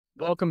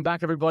Welcome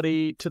back,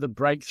 everybody, to the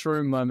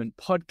Breakthrough Moment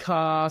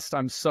podcast.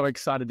 I'm so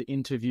excited to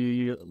interview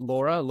you,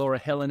 Laura. Laura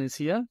Helen is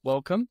here.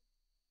 Welcome.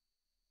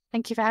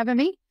 Thank you for having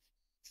me.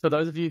 For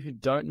those of you who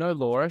don't know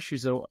Laura,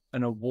 she's an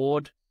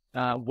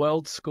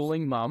world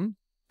schooling mum,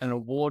 an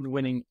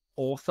award-winning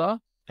author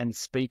and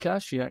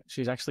speaker.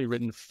 She's actually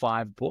written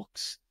 5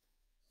 books.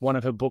 One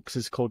of her books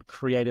is called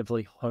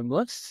Creatively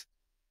Homeless.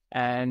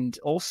 And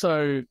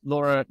also,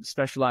 Laura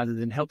specializes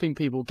in helping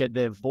people get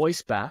their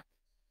voice back.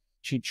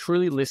 She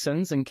truly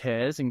listens and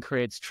cares and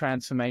creates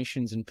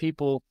transformations in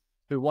people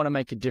who want to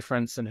make a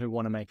difference and who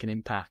want to make an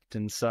impact.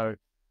 And so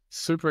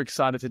super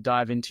excited to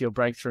dive into your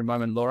breakthrough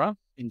moment, Laura,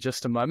 in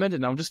just a moment.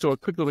 And I'll just do a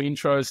quick little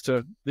intro as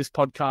to this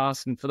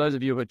podcast. And for those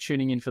of you who are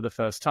tuning in for the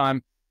first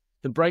time,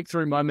 the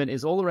breakthrough moment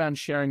is all around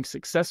sharing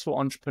successful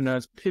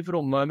entrepreneurs'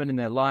 pivotal moment in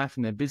their life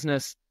and their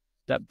business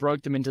that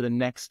broke them into the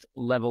next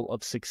level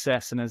of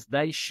success. And as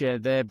they share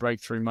their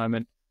breakthrough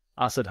moment,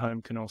 us at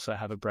home can also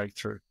have a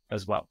breakthrough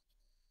as well.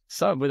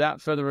 So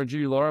without further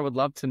ado, Laura, I would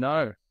love to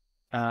know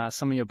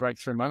some of your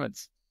breakthrough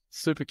moments.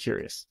 Super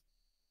curious.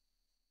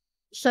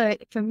 So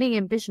for me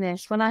in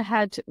business,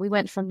 we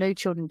went from no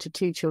children to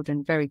 2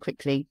 children very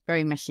quickly,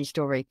 very messy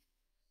story.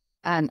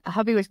 And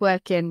hubby was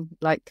working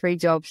like 3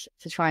 jobs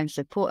to try and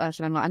support us.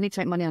 And I'm like, I need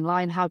to make money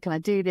online. How can I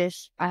do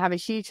this? I have a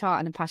huge heart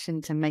and a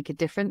passion to make a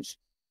difference,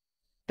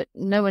 but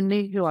no one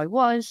knew who I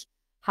was.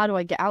 How do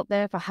I get out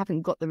there if I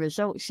haven't got the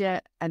results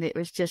yet? And it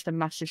was just a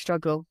massive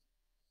struggle.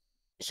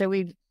 So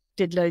we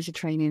did loads of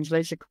trainings,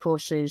 loads of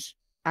courses,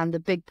 and the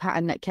big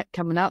pattern that kept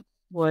coming up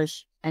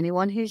was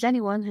anyone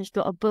has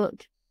got a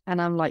book.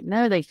 And I'm like,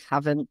 no, they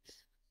haven't.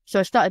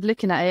 So I started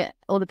looking at it,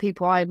 all the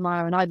people I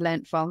admire and I'd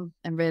learnt from,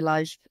 and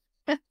realised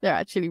they're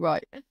actually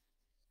right.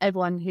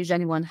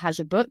 Anyone has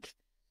a book.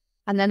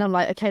 And then I'm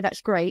like, okay,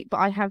 that's great, but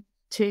I have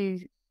 2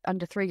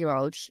 under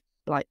 3-year-olds.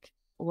 Like,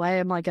 where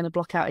am I going to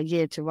block out a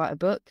year to write a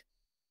book?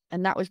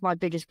 And that was my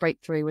biggest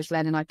breakthrough, was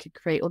learning I could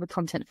create all the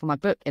content for my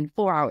book in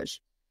 4 hours.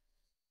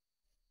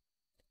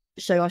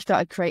 So I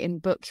started creating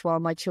books while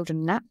my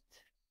children napped.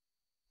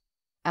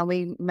 And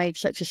we made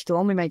such a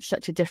storm, we made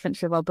such a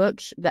difference with our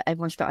books that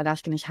everyone started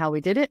asking us how we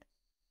did it.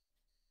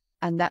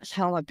 And that's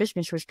how my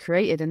business was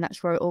created, and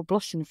that's where it all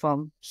blossomed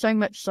from. So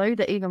much so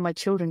that even my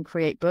children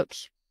create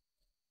books.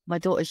 My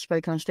daughter's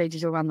spoken on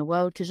stages all around the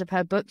world because of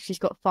her books. She's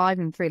got 5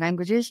 in 3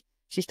 languages.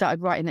 She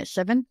started writing at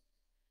 7.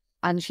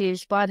 And she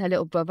inspired her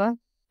little brother.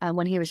 And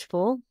when he was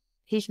 4,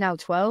 he's now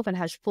 12 and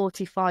has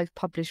 45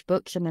 published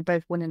books, and they're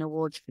both winning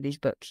awards for these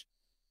books.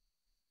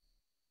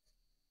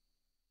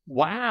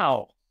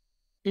 Wow.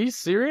 Are you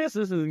serious?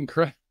 This is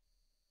incredible.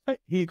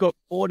 He got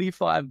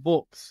 45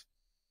 books.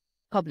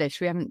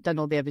 Published. We haven't done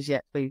all the others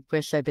yet.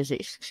 We're so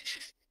busy.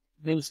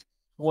 There's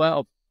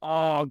 12.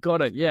 Oh,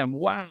 got it. Yeah.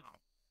 Wow.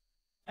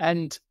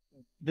 And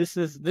this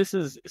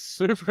is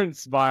super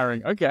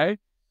inspiring. Okay.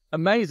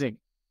 Amazing.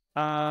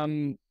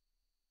 Then,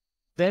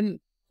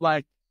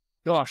 like,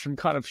 gosh, I'm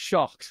kind of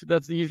shocked.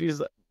 That's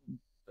usually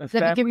Let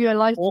me give you a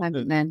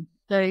lifetime then.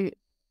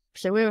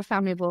 So we're a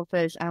family of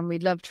authors and we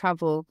love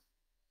travel.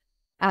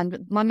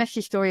 And my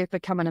messy story of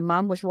becoming a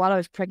mum was while I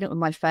was pregnant with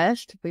my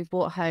first. We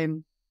brought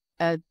home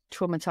a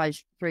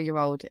traumatized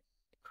 3-year-old,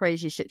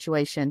 crazy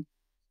situation,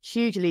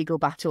 huge legal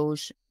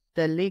battles.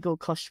 The legal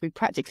costs, we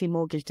practically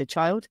mortgaged a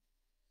child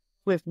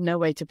with no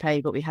way to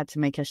pay, but we had to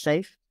make her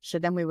safe. So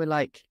then we were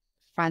like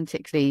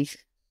frantically,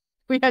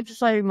 we had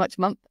so much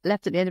month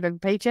left at the end of every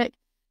paycheck.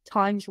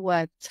 Times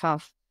were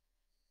tough.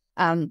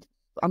 And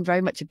I'm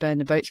very much a burn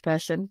the boats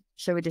person.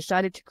 So we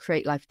decided to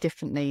create life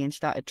differently and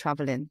started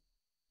traveling.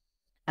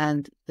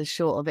 And the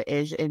short of it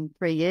is, in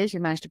 3 years,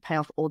 we managed to pay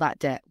off all that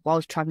debt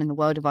whilst traveling the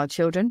world of our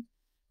children.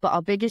 But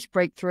our biggest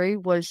breakthrough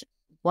was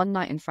one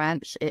night in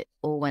France. It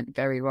all went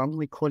very wrong.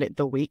 We call it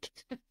the week.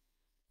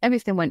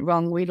 Everything went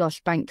wrong. We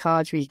lost bank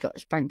cards. We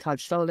got bank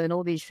cards stolen.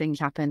 All these things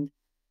happened.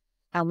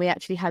 And we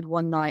actually had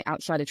one night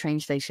outside a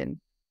train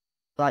station,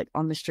 like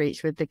on the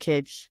streets with the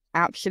kids.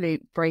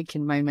 Absolute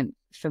breaking moment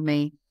for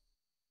me.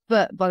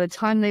 But by the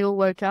time they all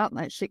woke up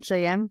at 6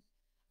 a.m.,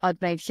 I'd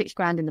made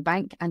 $6,000 in the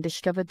bank and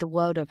discovered the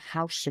world of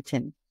house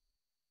sitting.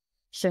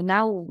 So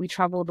now we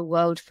travel the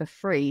world for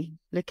free,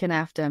 looking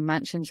after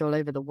mansions all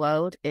over the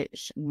world.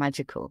 It's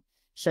magical.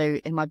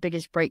 So in my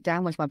biggest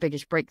breakdown was my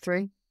biggest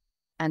breakthrough,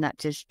 and that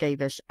just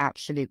gave us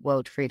absolute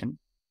world freedom.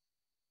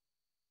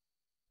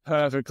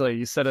 Perfectly.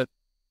 You said it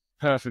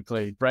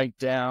perfectly.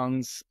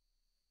 Breakdowns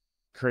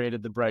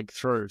created the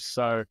breakthrough.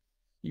 So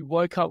you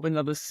woke up with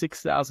another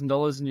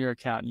 $6,000 in your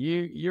account.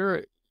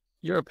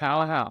 You're a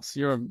powerhouse.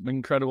 You're an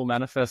incredible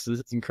manifester.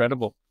 It's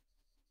incredible.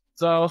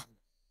 So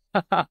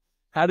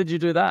how did you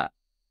do that?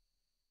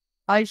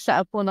 I sat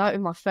up all night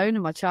with my phone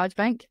and my charge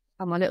bank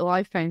and my little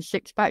iPhone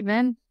 6 back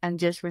then, and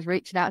just was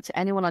reaching out to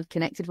anyone I'd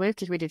connected with,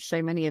 because we did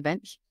so many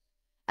events,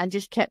 and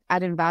just kept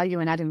adding value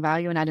and adding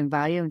value and adding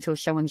value until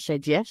someone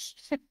said yes.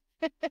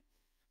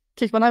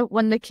 Because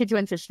when the kids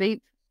went to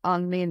sleep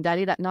on me and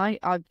Daddy that night,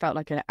 I felt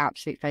like an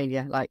absolute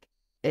failure. Like,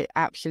 it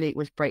absolutely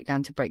was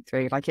breakdown to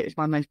breakthrough. Like, it was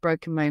my most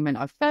broken moment.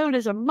 I failed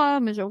as a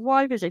mum, as a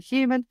wife, as a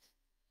human.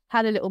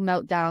 Had a little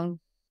meltdown,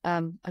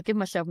 I give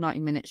myself 90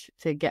 minutes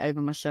to get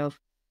over myself.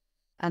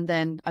 And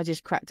then I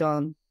just cracked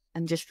on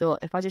and just thought,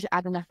 if I just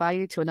add enough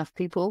value to enough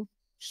people,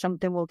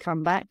 something will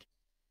come back.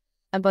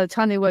 And by the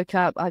time they woke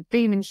up, I'd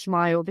beam and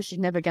smile. This is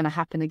never going to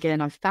happen again.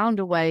 I've found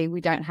a way.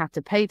 We don't have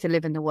to pay to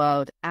live in the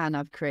world. And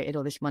I've created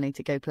all this money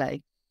to go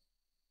play.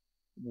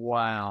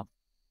 Wow.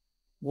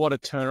 What a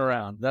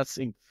turnaround. That's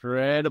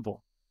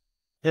incredible.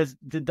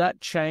 Did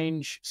that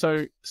change?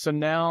 So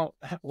now,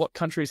 what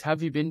countries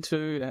have you been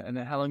to, and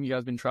how long have you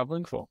guys been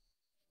traveling for?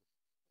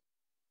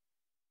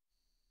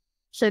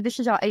 So this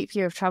is our 8th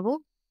year of travel.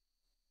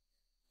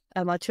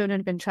 My children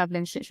have been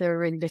traveling since they were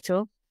really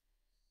little.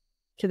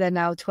 So they're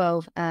now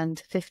 12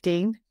 and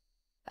 15.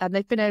 And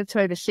they've been to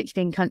over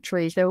 16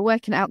 countries. They were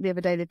working out the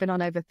other day. They've been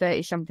on over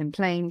 30-something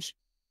planes.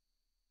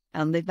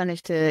 And they've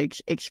managed to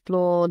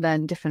explore,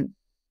 learn different,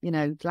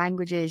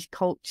 languages,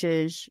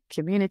 cultures,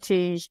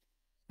 communities.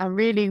 And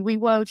really, we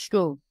world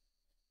school.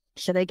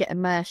 So they get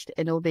immersed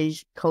in all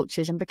these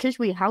cultures. And because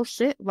we house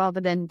sit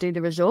rather than do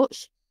the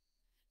resorts,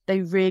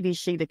 they really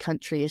see the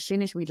country. As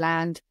soon as we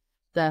land,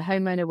 the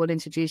homeowner will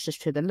introduce us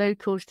to the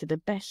locals, to the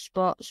best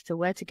spots, to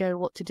where to go,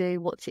 what to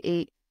do, what to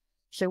eat.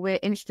 So we're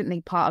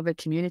instantly part of a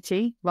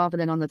community rather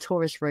than on the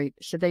tourist route.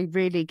 So they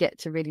really get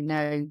to really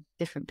know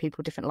different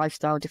people, different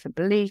lifestyle, different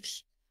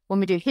beliefs. When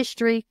we do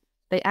history,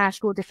 they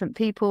ask all different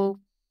people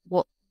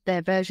what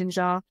their versions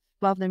are.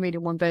 Rather than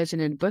reading one version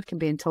in a book and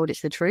being told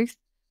it's the truth,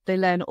 they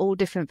learn all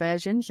different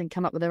versions and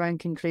come up with their own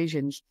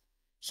conclusions.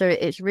 So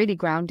it's really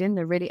grounding.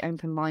 They're really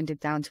open-minded,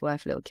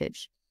 down-to-earth little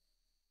kids.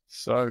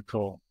 So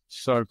cool.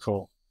 So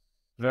cool.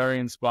 Very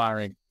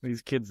inspiring.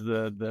 These kids,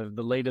 the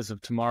leaders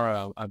of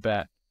tomorrow, I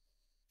bet.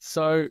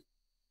 So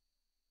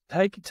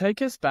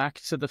take us back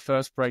to the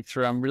first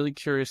breakthrough. I'm really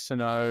curious to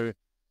know,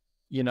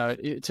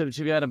 to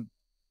be able to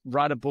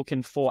write a book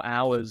in 4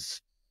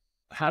 hours,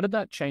 how did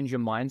that change your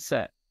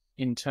mindset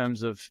in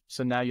terms of,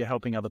 so now you're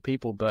helping other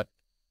people, but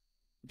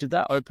did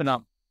that open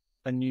up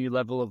a new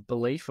level of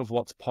belief of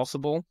what's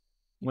possible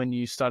when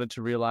you started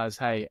to realize,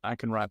 hey, I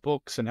can write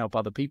books and help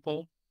other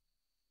people?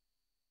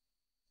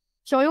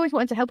 So I always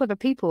wanted to help other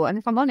people. And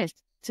if I'm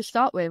honest, to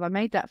start with, I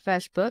made that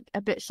first book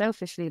a bit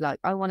selfishly. Like,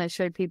 I want to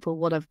show people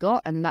what I've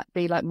got, and that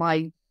be like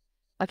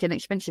an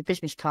expensive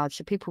business card.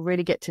 So people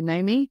really get to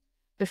know me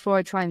before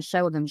I try and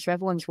sell them. So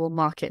everyone's warm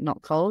market,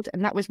 not cold.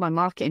 And that was my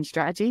marketing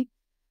strategy.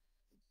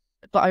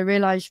 But I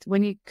realized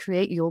when you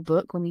create your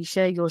book, when you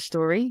share your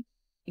story,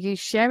 you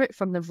share it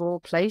from the raw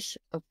place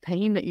of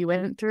pain that you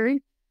went through.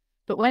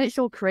 But when it's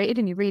all created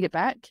and you read it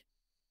back,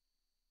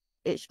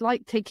 it's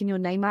like taking your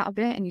name out of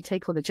it and you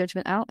take all the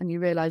judgment out and you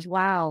realize,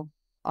 wow,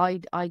 I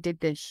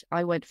did this.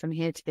 I went from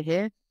here to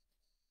here.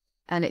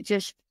 And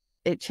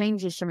it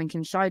changes something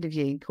inside of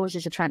you,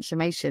 causes a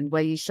transformation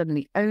where you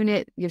suddenly own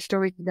it. Your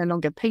story is no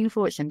longer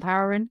painful, it's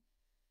empowering.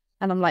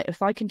 And I'm like,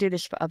 if I can do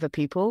this for other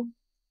people,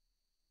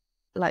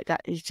 like,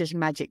 that is just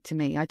magic to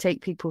me. I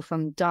take people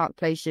from dark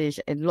places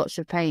and lots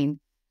of pain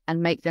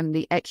and make them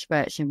the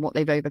experts in what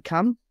they've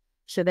overcome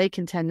so they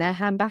can turn their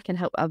hand back and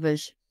help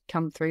others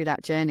come through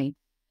that journey.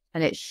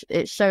 And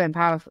it's so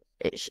empowering.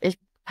 It's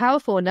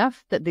powerful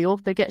enough that the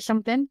author gets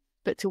something,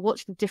 but to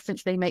watch the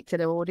difference they make to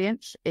their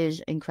audience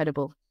is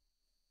incredible.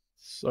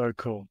 So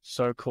cool.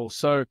 So cool.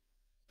 So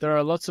there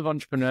are lots of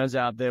entrepreneurs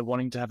out there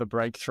wanting to have a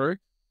breakthrough.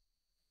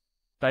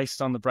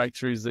 Based on the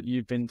breakthroughs that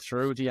you've been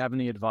through, do you have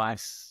any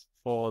advice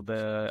for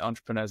the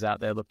entrepreneurs out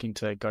there looking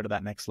to go to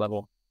that next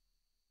level?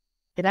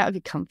 Get out of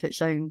your comfort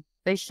zone.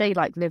 They say,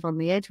 like, live on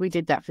the edge. We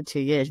did that for 2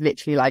 years,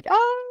 literally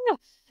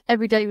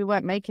every day we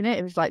weren't making it.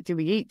 It was like, do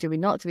we eat? Do we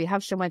not? Do we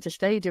have somewhere to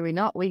stay? Do we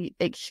not? We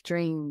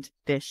extremed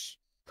this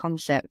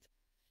concept.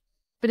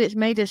 But it's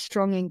made us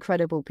strong,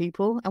 incredible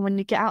people. And when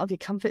you get out of your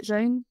comfort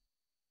zone,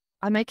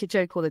 I make a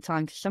joke all the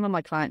time because some of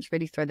my clients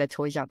really throw their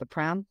toys out the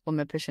pram when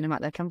we're pushing them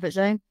out their comfort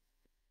zone.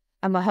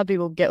 And my hubby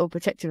will get all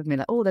protective of me,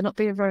 like, oh, they're not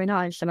being very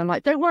nice. And I'm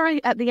like, don't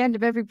worry, at the end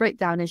of every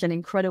breakdown is an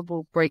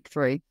incredible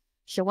breakthrough.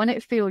 So when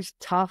it feels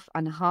tough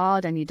and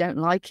hard and you don't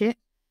like it,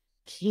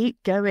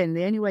 keep going.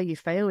 The only way you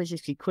fail is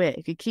if you quit.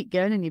 If you keep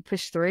going and you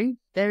push through,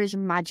 there is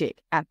magic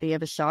at the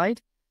other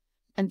side.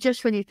 And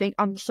just when you think,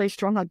 I'm so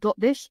strong, I got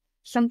this,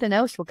 something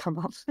else will come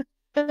up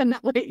and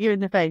that will hit you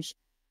in the face.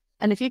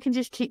 And if you can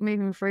just keep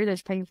moving through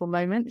those painful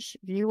moments,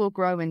 you will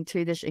grow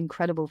into this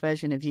incredible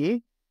version of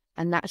you.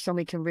 And that's when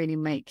we can really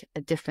make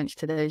a difference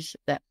to those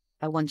that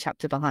are one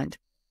chapter behind.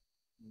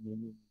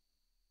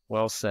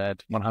 Well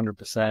said,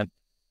 100%.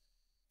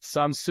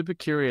 So I'm super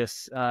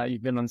curious.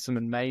 You've been on some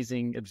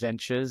amazing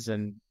adventures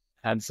and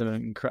had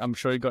some, I'm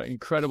sure you've got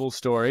incredible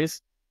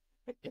stories.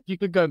 If you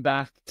could go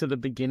back to the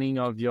beginning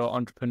of your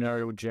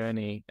entrepreneurial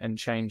journey and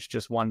change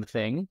just one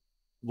thing,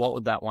 what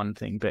would that one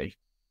thing be?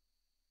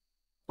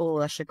 Oh,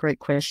 that's a great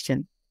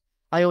question.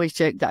 I always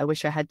joke that I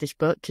wish I had this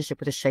book because it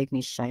would have saved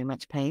me so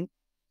much pain.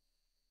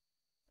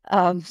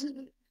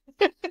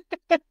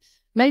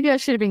 Maybe I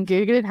should have been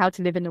Googling how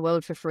to live in the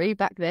world for free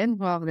back then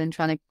rather than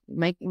trying to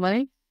make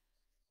money.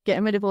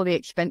 Getting rid of all the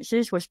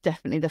expenses was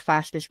definitely the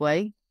fastest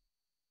way.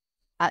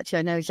 Actually,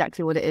 I know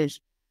exactly what it is.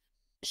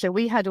 So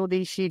we had all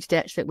these huge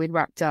debts that we'd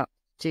racked up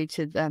due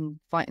to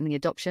them fighting the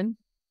adoption.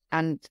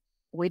 And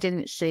we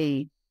didn't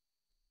see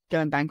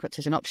going bankrupt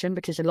as an option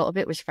because a lot of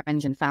it was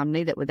friends and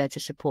family that were there to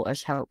support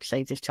us, help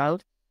save this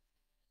child.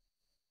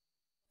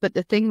 But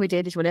the thing we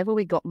did is whenever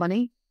we got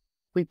money,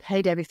 we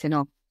paid everything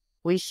off.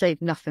 We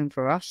saved nothing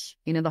for us.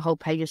 You know, the whole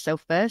pay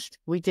yourself first.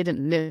 We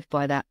didn't live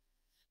by that.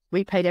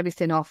 We paid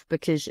everything off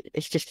because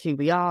it's just who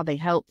we are. They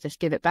helped us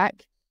give it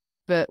back.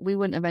 But we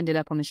wouldn't have ended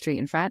up on the street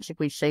in France if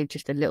we saved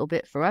just a little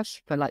bit for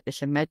us for like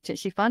this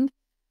emergency fund.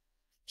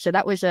 So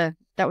that was a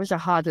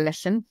hard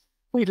lesson.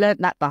 We learned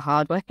that the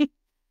hard way.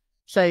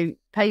 So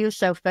pay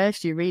yourself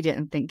first. You read it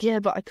and think, yeah,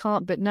 but I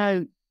can't. But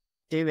no,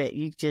 do it.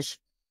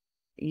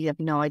 You have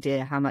no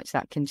idea how much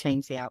that can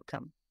change the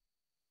outcome.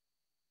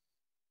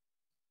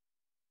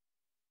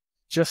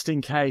 Just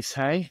in case,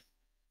 hey?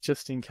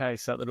 Just in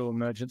case, that little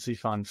emergency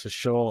fund for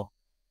sure.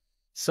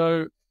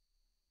 So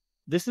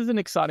this is an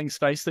exciting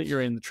space that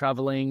you're in,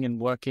 traveling and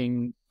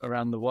working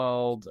around the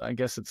world. I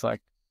guess it's like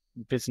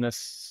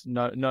business,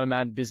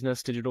 nomad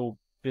business, digital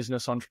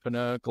business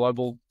entrepreneur,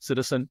 global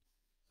citizen.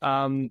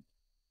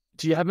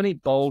 Do you have any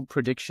bold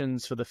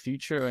predictions for the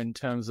future in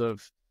terms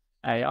of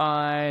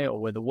AI or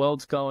where the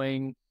world's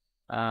going?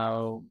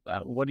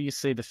 What do you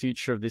see the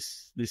future of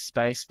this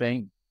space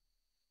being?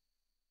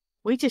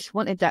 We just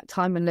wanted that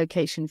time and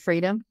location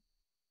freedom.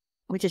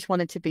 We just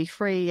wanted to be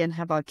free and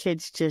have our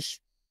kids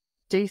just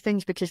do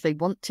things because they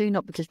want to,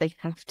 not because they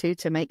have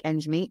to make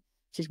ends meet,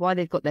 which is why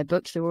they've got their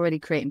books. They're already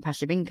creating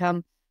passive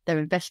income. They're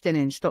investing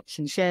in stocks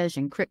and shares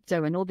and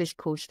crypto and all this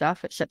cool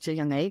stuff at such a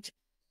young age.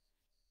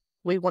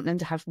 We want them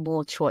to have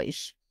more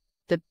choice.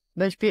 The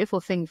most beautiful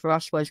thing for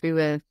us was we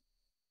were a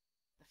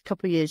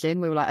couple of years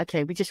in, we were like,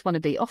 okay, we just want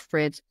to be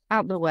off-grid,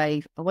 out of the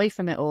way, away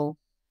from it all.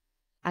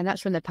 And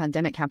that's when the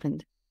pandemic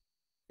happened.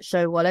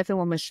 So while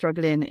everyone was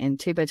struggling in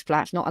 2-bed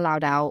flats, not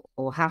allowed out,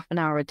 or half an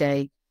hour a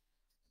day,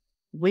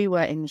 we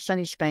were in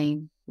sunny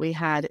Spain. We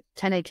had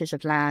 10 acres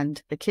of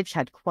land. The kids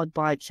had quad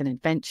bikes and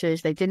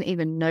adventures. They didn't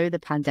even know the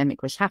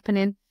pandemic was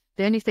happening.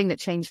 The only thing that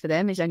changed for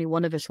them is only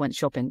one of us went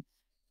shopping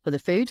for the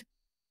food.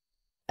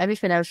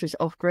 Everything else was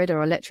off-grid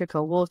or electric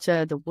or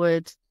water, the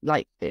wood,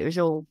 like it was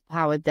all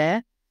powered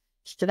there.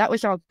 So that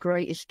was our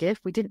greatest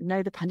gift. We didn't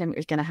know the pandemic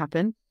was going to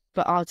happen,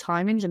 but our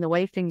timings and the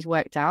way things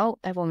worked out,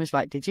 everyone was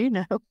like, did you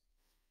know?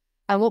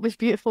 And what was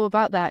beautiful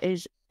about that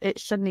is it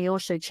suddenly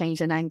also changed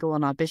an angle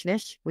on our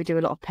business. We do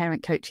a lot of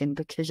parent coaching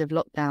because of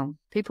lockdown.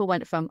 People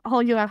went from, oh,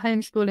 you're a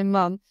homeschooling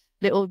mum,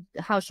 little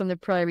house on the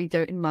prairie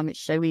doting mum, it's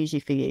so easy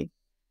for you.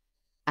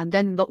 And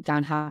then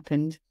lockdown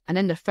happened, and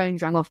then the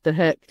phones rang off the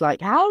hook,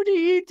 like, how do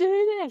you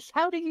do this?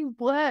 How do you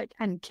work?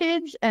 And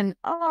kids, and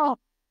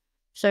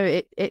So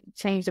it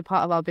changed a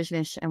part of our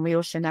business, and we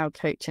also now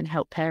coach and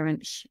help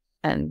parents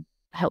and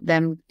help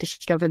them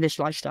discover this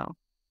lifestyle.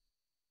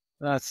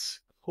 That's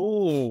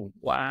cool.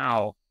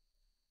 Wow.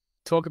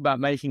 Talk about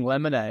making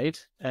lemonade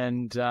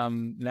and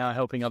now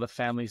helping other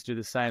families do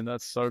the same.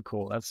 That's so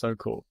cool. That's so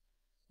cool.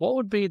 What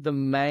would be the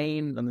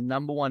main and the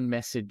number one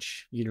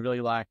message you'd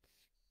really like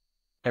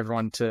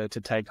everyone to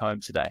take home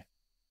today?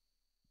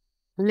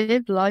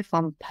 Live life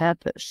on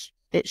purpose.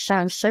 It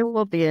sounds so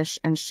obvious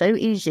and so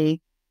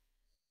easy.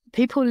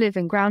 People live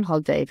in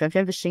Groundhog Day. Have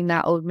you ever seen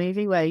that old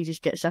movie where he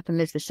just gets up and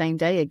lives the same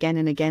day again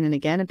and again and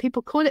again? And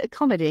people call it a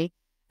comedy,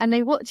 and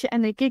they watch it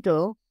and they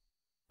giggle,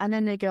 and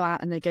then they go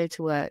out and they go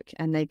to work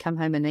and they come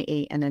home and they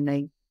eat, and then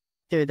they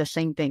do the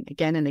same thing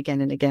again and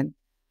again and again.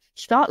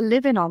 Start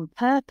living on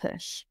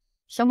purpose.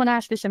 Someone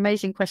asked this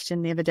amazing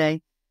question the other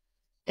day.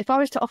 If I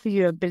was to offer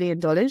you $1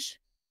 billion,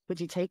 would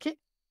you take it?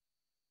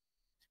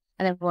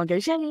 And everyone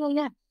goes, yeah, yeah,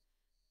 yeah.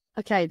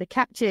 Okay, the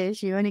catch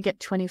is you only get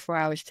 24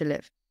 hours to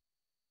live.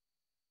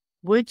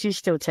 Would you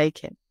still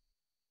take it?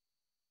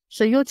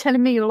 So you're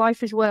telling me your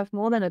life is worth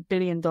more than $1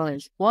 billion.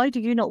 Why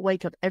do you not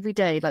wake up every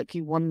day like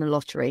you won the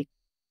lottery?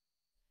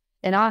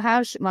 In our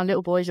house, my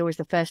little boy is always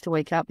the first to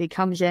wake up. He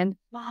comes in,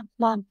 Mom,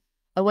 Mom.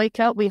 I wake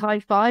up, we high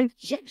five.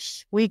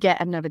 Yes, we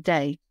get another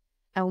day.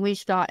 And we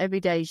start every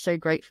day so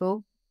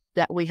grateful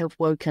that we have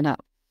woken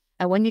up.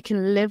 And when you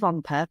can live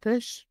on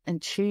purpose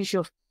and choose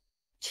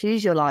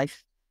your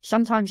life,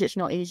 sometimes it's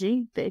not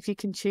easy, but if you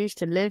can choose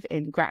to live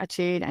in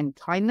gratitude and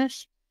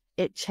kindness,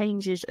 it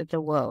changes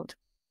the world.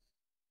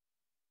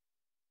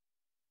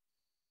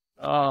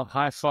 Oh,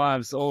 high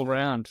fives all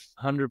around.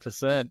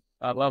 100%.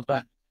 I love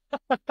that.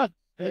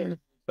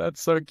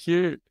 That's so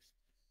cute.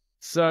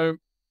 So,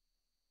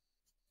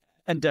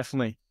 and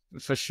definitely,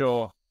 for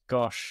sure,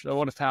 gosh,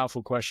 what a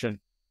powerful question.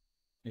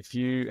 If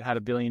you had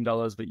 $1 billion,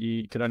 but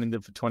you could only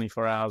live for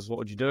 24 hours, what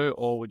would you do?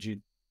 Or would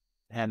you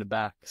hand it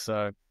back?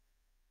 So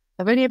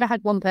I've only ever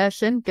had one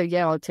person go,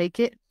 yeah, I'll take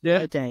it.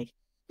 Yeah. A day.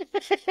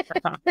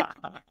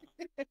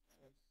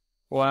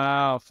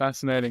 Wow,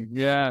 fascinating.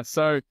 Yeah.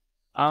 So,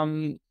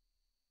 I'd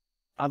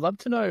love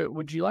to know,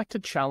 would you like to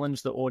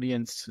challenge the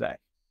audience today?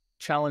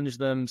 Challenge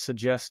them,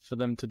 suggest for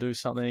them to do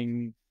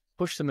something,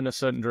 push them in a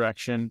certain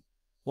direction.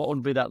 What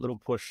would be that little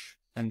push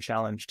and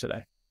challenge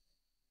today?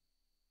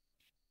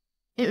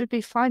 It would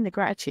be find the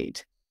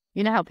gratitude.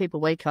 You know how people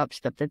wake up,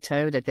 stub their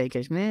toe, their day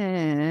goes,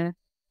 meh.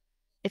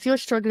 If you're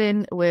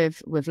struggling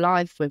with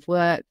life, with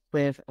work,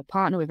 with a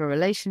partner, with a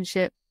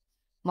relationship,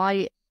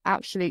 my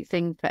absolute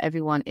thing for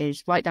everyone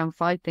is write down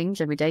 5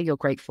 things every day you're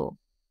grateful.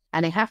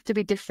 And they have to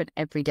be different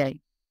every day.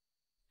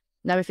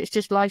 Now, if it's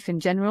just life in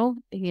general,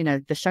 you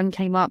know, the sun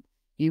came up,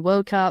 you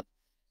woke up,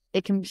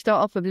 it can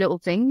start off with little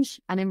things.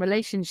 And in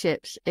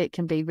relationships, it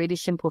can be really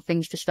simple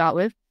things to start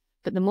with.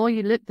 But the more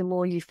you look, the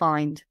more you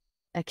find.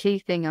 A key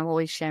thing I'm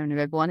always sharing with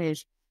everyone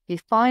is you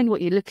find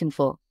what you're looking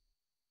for.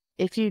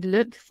 If you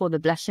look for the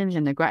blessings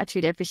and the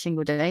gratitude every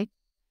single day,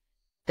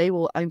 they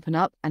will open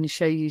up and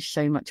show you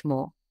so much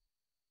more.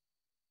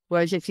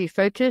 Whereas if you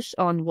focus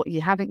on what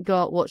you haven't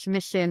got, what's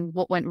missing,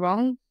 what went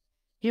wrong,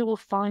 you will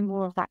find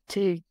more of that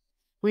too.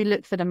 We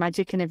look for the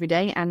magic in every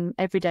day, and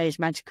every day is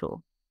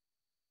magical.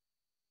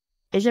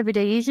 Is every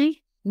day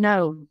easy?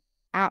 No,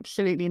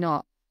 absolutely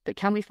not. But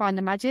can we find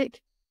the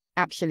magic?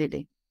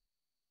 Absolutely.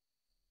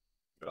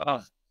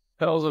 Oh,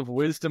 pearls of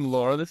wisdom,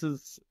 Laura. This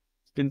has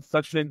been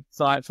such an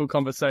insightful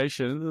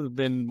conversation. This has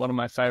been one of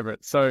my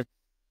favorites. So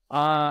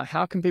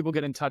how can people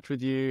get in touch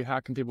with you? How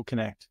can people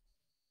connect?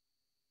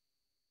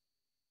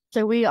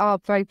 So we are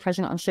very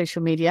present on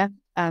social media.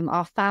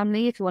 Our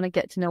family, if you want to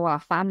get to know our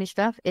family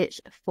stuff,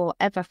 it's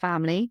Forever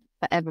Family,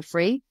 Forever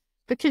Free.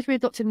 Because we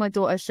adopted my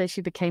daughter, so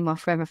she became our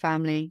forever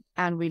family,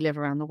 and we live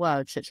around the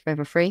world, so it's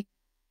forever free.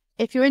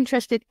 If you're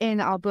interested in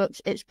our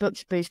books, it's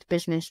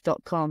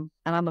booksboostbusiness.com.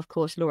 And I'm, of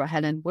course, Laura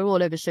Helen. We're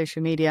all over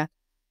social media.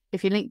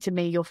 If you link to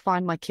me, you'll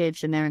find my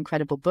kids and their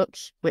incredible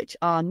books, which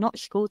are not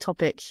school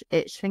topics.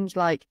 It's things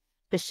like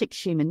the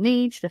 6 human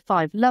needs, the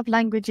 5 love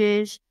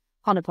languages,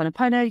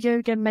 Ho'oponopono,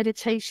 yoga,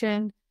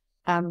 meditation,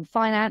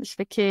 finance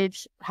for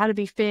kids, how to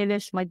be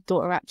fearless. My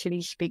daughter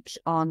actually speaks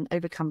on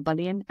overcome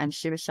bullying and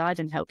suicide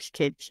and helps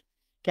kids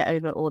get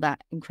over all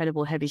that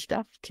incredible heavy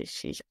stuff because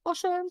she's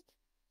awesome.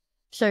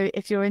 So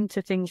if you're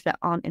into things that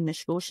aren't in the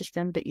school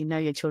system but you know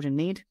your children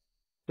need,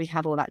 we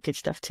have all that good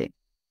stuff too.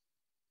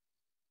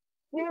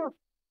 Yeah.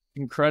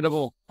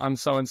 Incredible. I'm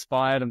so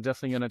inspired. I'm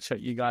definitely going to check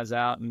you guys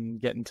out and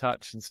get in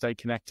touch and stay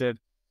connected.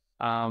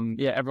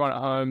 Yeah, everyone at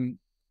home,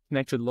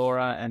 connect with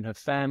Laura and her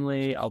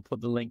family. I'll put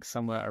the link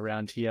somewhere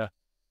around here.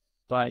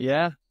 But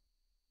yeah,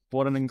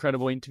 what an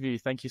incredible interview.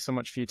 Thank you so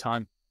much for your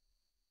time.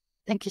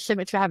 Thank you so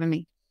much for having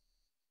me.